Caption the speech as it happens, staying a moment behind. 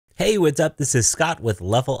Hey, what's up? This is Scott with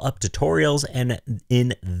Level Up Tutorials, and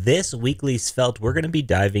in this weekly Svelte, we're going to be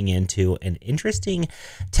diving into an interesting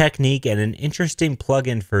technique and an interesting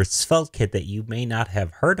plugin for SvelteKit that you may not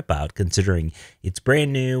have heard about, considering it's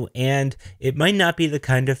brand new and it might not be the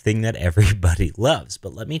kind of thing that everybody loves.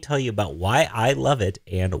 But let me tell you about why I love it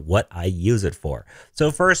and what I use it for.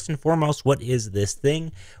 So first and foremost, what is this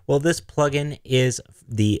thing? Well, this plugin is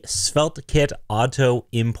the SvelteKit Auto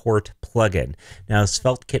Import plugin. Now,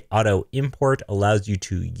 SvelteKit Auto Import allows you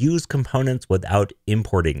to use components without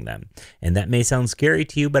importing them. And that may sound scary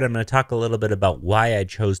to you, but I'm going to talk a little bit about why I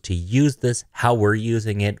chose to use this, how we're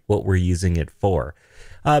using it, what we're using it for.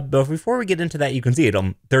 But before we get into that, you can see it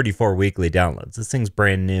on 34 weekly downloads. This thing's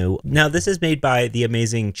brand new. Now, this is made by the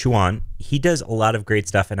amazing Chuan. He does a lot of great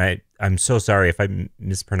stuff, and I'm so sorry if I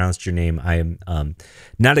mispronounced your name. I am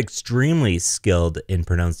not extremely skilled in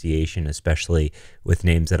pronunciation, especially with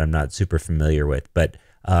names that I'm not super familiar with, but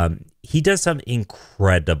he does some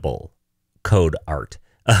incredible code art.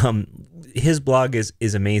 His blog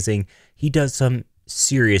is amazing. He does some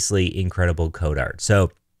seriously incredible code art.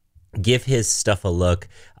 So give his stuff a look.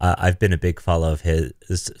 I've been a big follower of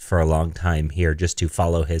his for a long time here, just to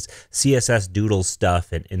follow his CSS doodle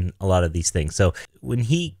stuff and a lot of these things. So when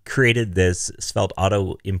he created this SvelteKit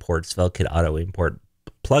Auto Import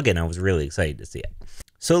plugin, I was really excited to see it.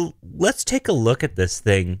 So let's take a look at this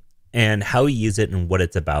thing and how we use it and what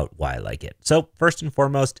it's about, why I like it. So first and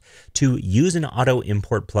foremost, to use an auto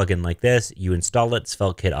import plugin like this, you install it,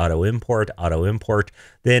 SvelteKit Auto Import,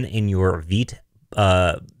 then in your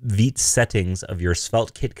Vite settings of your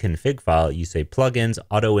SvelteKit config file, you say plugins,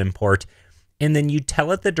 auto import, and then you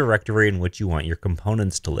tell it the directory in which you want your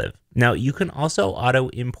components to live. Now, you can also auto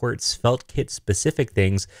import SvelteKit specific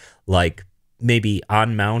things like maybe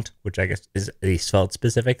on mount, which I guess is a Svelte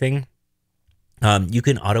specific thing. You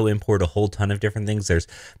can auto import a whole ton of different things. There's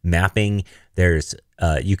mapping. There's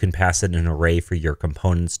you can pass in an array for your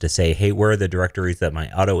components to say, hey, where are the directories that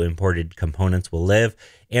my auto imported components will live?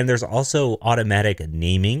 And there's also automatic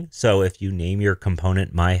naming. So if you name your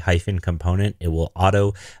component my-component, it will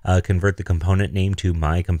auto convert the component name to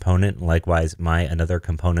my component. Likewise, my another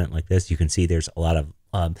component like this. You can see there's a lot of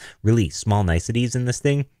really small niceties in this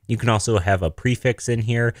thing. You can also have a prefix in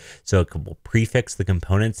here, so it will prefix the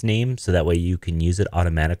component's name, so that way you can use it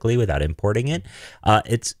automatically without importing it.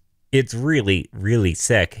 It's really, really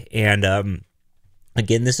sick. And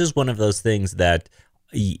again, this is one of those things that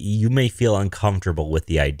you may feel uncomfortable with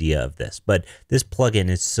the idea of this, but this plugin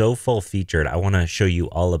is so full featured. I want to show you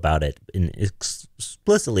all about it and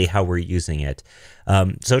explicitly how we're using it.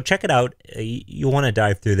 So check it out. You want to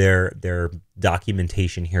dive through their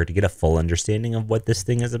documentation here to get a full understanding of what this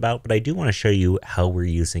thing is about, but I do want to show you how we're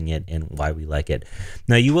using it and why we like it.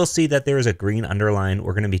 Now, you will see that there is a green underline.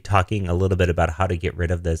 We're going to be talking a little bit about how to get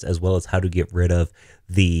rid of this, as well as how to get rid of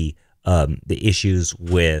the issues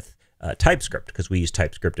with TypeScript, because we use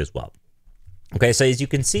TypeScript as well. Okay, so as you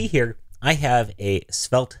can see here, I have a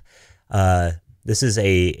Svelte. This is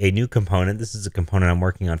a new component. This is a component I'm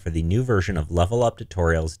working on for the new version of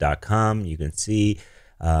leveluptutorials.com. You can see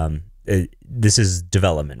this is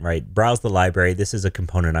development, right? Browse the library. This is a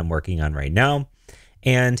component I'm working on right now.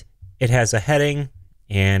 And it has a heading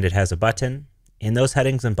and it has a button. And those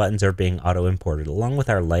headings and buttons are being auto-imported along with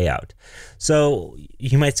our layout. So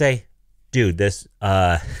you might say, dude, this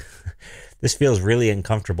this feels really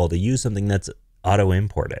uncomfortable to use something that's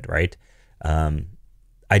auto-imported, right?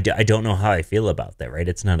 I don't know how I feel about that, right?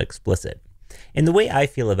 It's not explicit. And the way I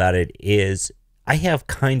feel about it is I have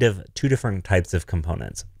kind of two different types of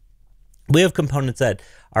components. We have components that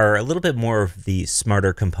are a little bit more of the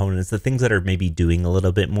smarter components, the things that are maybe doing a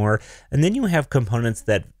little bit more. And then you have components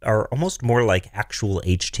that are almost more like actual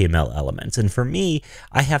HTML elements. And for me,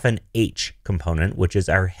 I have an H component, which is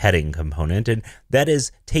our heading component. And that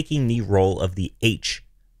is taking the role of the H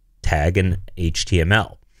tag in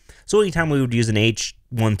HTML. So anytime we would use an H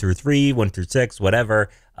 1 through 3, 1 through 6, whatever,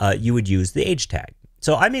 you would use the H tag.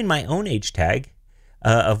 So I made my own H tag,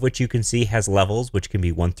 of which you can see has levels, which can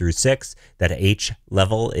be 1 through 6. That H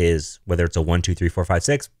level is whether it's a 1, 2, 3, 4, 5,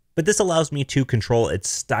 6. But this allows me to control its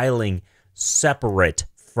styling separate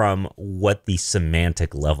from what the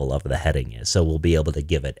semantic level of the heading is. So we'll be able to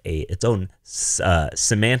give it its own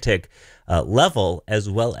semantic level, as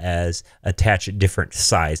well as attach different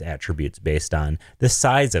size attributes based on the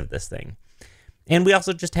size of this thing. And we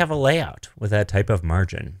also just have a layout with that type of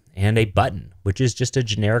margin and a button, which is just a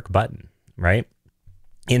generic button, right?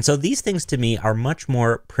 And so these things to me are much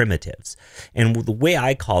more primitives. And the way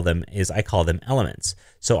I call them is I call them elements.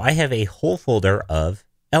 So I have a whole folder of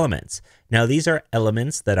elements. Now, these are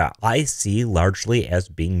elements that I see largely as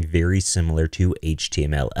being very similar to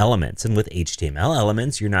HTML elements. And with HTML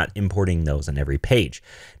elements, you're not importing those on every page.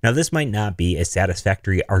 Now, this might not be a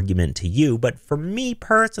satisfactory argument to you, but for me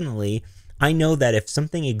personally, I know that if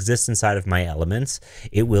something exists inside of my elements,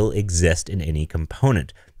 it will exist in any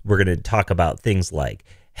component. We're going to talk about things like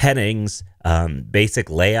headings, basic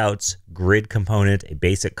layouts, grid component, a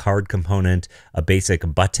basic card component, a basic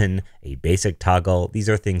button, a basic toggle. These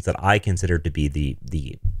are things that I consider to be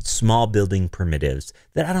the small building primitives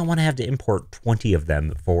that I don't want to have to import 20 of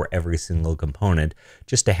them for every single component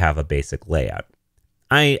just to have a basic layout.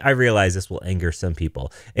 I realize this will anger some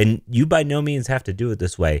people, and you by no means have to do it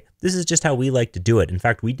this way. This is just how we like to do it. In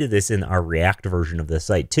fact, we did this in our React version of the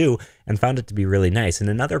site too, and found it to be really nice. And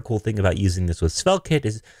another cool thing about using this with SvelteKit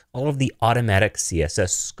is all of the automatic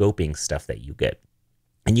CSS scoping stuff that you get.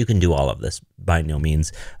 And you can do all of this by no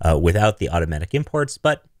means without the automatic imports,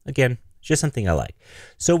 but again, it's just something I like.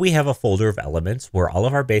 So we have a folder of elements where all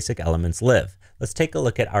of our basic elements live. Let's take a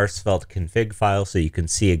look at our Svelte config file so you can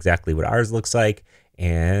see exactly what ours looks like.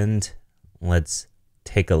 And let's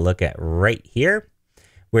take a look at right here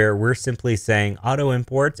where we're simply saying auto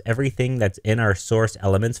imports everything that's in our source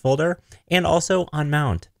elements folder and also on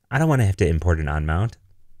mount. I don't want to have to import an on mount.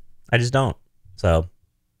 I just don't. So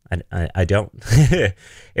I don't.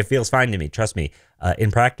 It feels fine to me. Trust me. In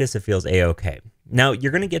practice, it feels a-okay. Now,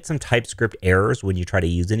 you're going to get some TypeScript errors when you try to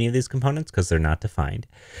use any of these components because they're not defined.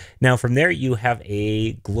 Now, from there, you have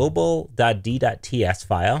a global.d.ts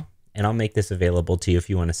file. And I'll make this available to you if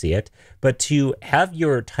you want to see it. But to have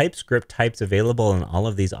your TypeScript types available in all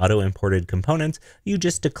of these auto-imported components, you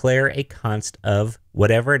just declare a const of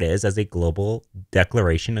whatever it is as a global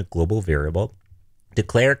declaration, a global variable.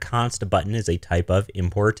 Declare const button as a type of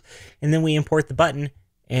import, and then we import the button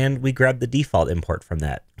and we grab the default import from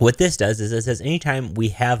that. What this does is it says anytime we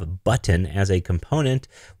have button as a component,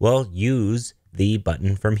 we'll use the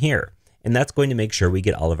button from here. And that's going to make sure we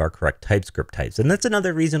get all of our correct TypeScript types. And that's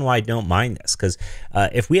another reason why I don't mind this, because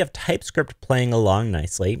if we have TypeScript playing along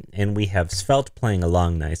nicely and we have Svelte playing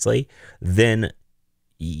along nicely, then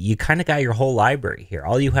you kind of got your whole library here.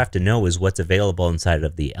 All you have to know is what's available inside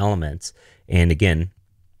of the elements. And again,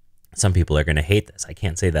 some people are going to hate this. I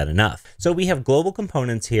can't say that enough. So we have global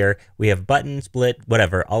components here. We have button, split,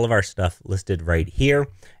 whatever, all of our stuff listed right here.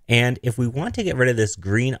 And if we want to get rid of this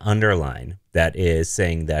green underline that is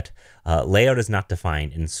saying that layout is not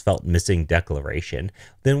defined in Svelte missing declaration,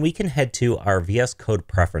 then we can head to our VS Code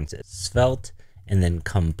preferences, Svelte, and then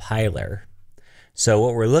compiler. So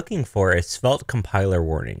what we're looking for is Svelte compiler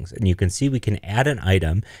warnings. And you can see we can add an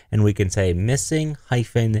item and we can say missing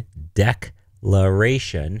hyphen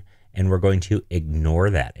declaration. And we're going to ignore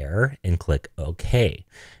that error and click OK.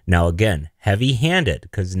 Now again, heavy-handed,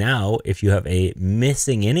 because now if you have a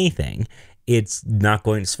missing anything, it's not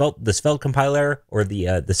going to the Svelte compiler or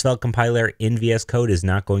the Svelte compiler in VS Code is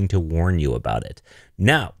not going to warn you about it.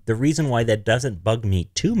 Now, the reason why that doesn't bug me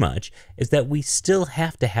too much is that we still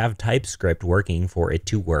have to have TypeScript working for it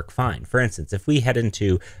to work fine. For instance, if we head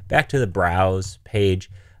back to the browse page,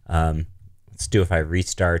 let's do if I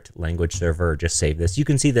restart language server or just save this, you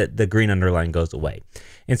can see that the green underline goes away.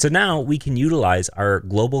 And so now we can utilize our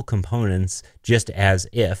global components just as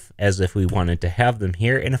if we wanted to have them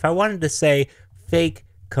here. And if I wanted to say fake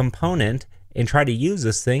component and try to use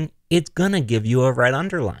this thing, it's going to give you a red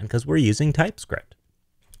underline because we're using TypeScript.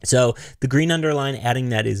 So the green underline, adding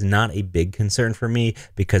that is not a big concern for me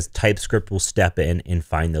because TypeScript will step in and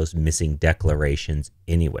find those missing declarations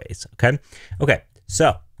anyways. Okay,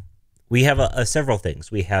 so we have several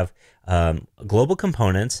things. We have global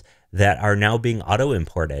components that are now being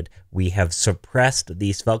auto-imported. We have suppressed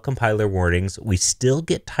the Svelte compiler warnings. We still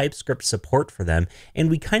get TypeScript support for them, and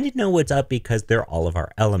we kind of know what's up because they're all of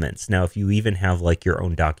our elements. Now, if you even have like your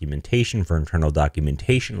own documentation for internal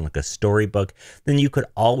documentation, like a storybook, then you could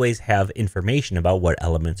always have information about what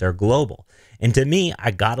elements are global. And to me,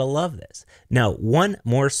 I gotta love this. Now, one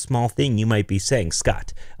more small thing you might be saying,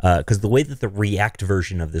 Scott, because the way that the React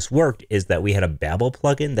version of this worked is that we had a Babel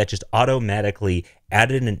plugin that just automatically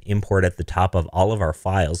added an import at the top of all of our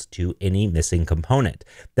files to any missing component.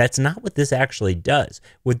 That's not what this actually does.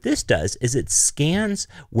 What this does is it scans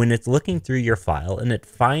when it's looking through your file and it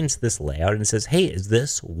finds this layout and it says, hey, is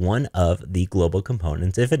this one of the global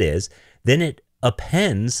components? If it is, then it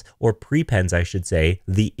appends, or prepends, I should say,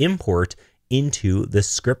 the import into the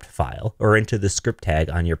script file or into the script tag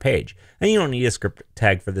on your page. And you don't need a script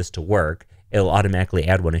tag for this to work. It'll automatically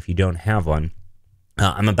add one if you don't have one.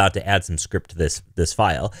 I'm about to add some script to this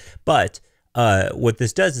file, but what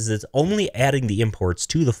this does is it's only adding the imports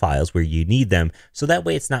to the files where you need them. So that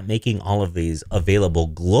way it's not making all of these available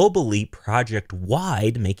globally project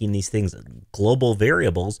wide, making these things global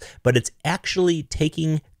variables, but it's actually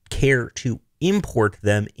taking care to import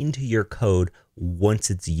them into your code once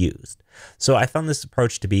it's used. So I found this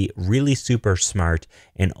approach to be really super smart.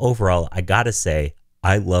 And overall, I gotta say,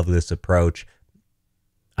 I love this approach.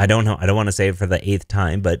 I don't know. I don't want to say it for the 8th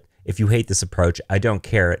time, but if you hate this approach, I don't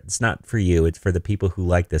care. It's not for you. It's for the people who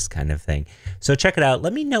like this kind of thing. So check it out.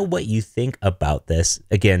 Let me know what you think about this.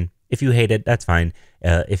 Again, if you hate it, that's fine.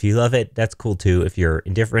 If you love it, that's cool too. If you're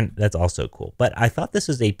indifferent, that's also cool. But I thought this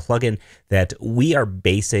is a plugin that we are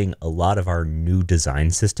basing a lot of our new design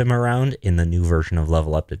system around in the new version of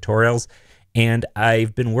Level Up Tutorials. And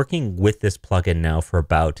I've been working with this plugin now for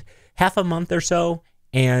about half a month or so.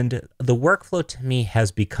 And the workflow to me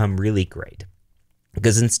has become really great.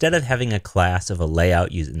 Because instead of having a class of a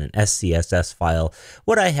layout using an SCSS file,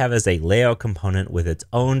 what I have is a layout component with its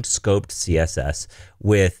own scoped CSS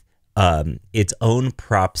with its own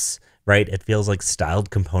props, right? It feels like styled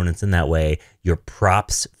components in that way. Your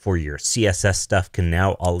props for your CSS stuff can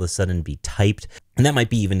now all of a sudden be typed. And that might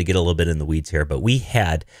be even to get a little bit in the weeds here, but we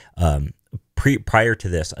had prior to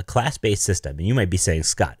this a class-based system. And you might be saying,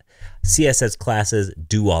 Scott, CSS classes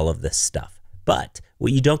do all of this stuff. But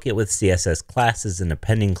what you don't get with CSS classes and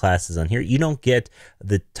appending classes on here, you don't get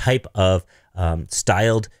the type of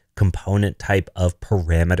styled component type of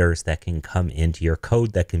parameters that can come into your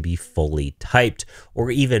code that can be fully typed.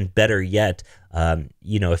 Or even better yet,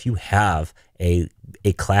 you know, if you have a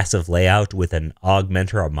class of layout with an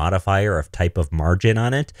augmenter or modifier of type of margin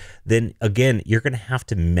on it, then again, you're going to have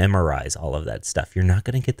to memorize all of that stuff. You're not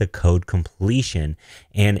going to get the code completion,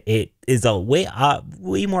 and it is a way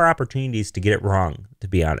more opportunities to get it wrong, to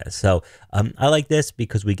be honest. So I like this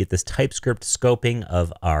because we get this TypeScript scoping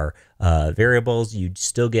of our variables. You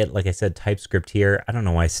still get, like I said, TypeScript here. I don't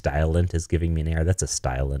know why stylint is giving me an error. That's a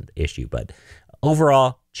stylint issue, but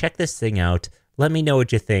overall, check this thing out. Let me know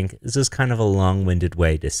what you think. This is kind of a long-winded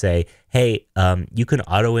way to say, hey, you can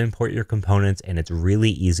auto-import your components, and it's really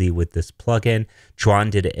easy with this plugin. Juan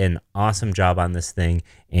did an awesome job on this thing,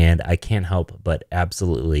 and I can't help but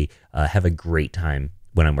absolutely have a great time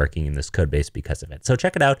when I'm working in this code base because of it. So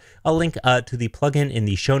check it out. I'll link to the plugin in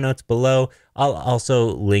the show notes below. I'll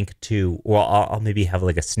also link to, well, I'll maybe have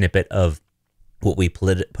like a snippet of what we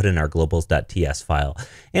put in our globals.ts file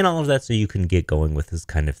and all of that, so you can get going with this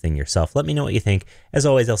kind of thing yourself. Let me know what you think. As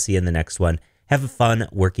always, I'll see you in the next one. Have fun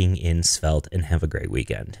working in Svelte and have a great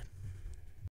weekend.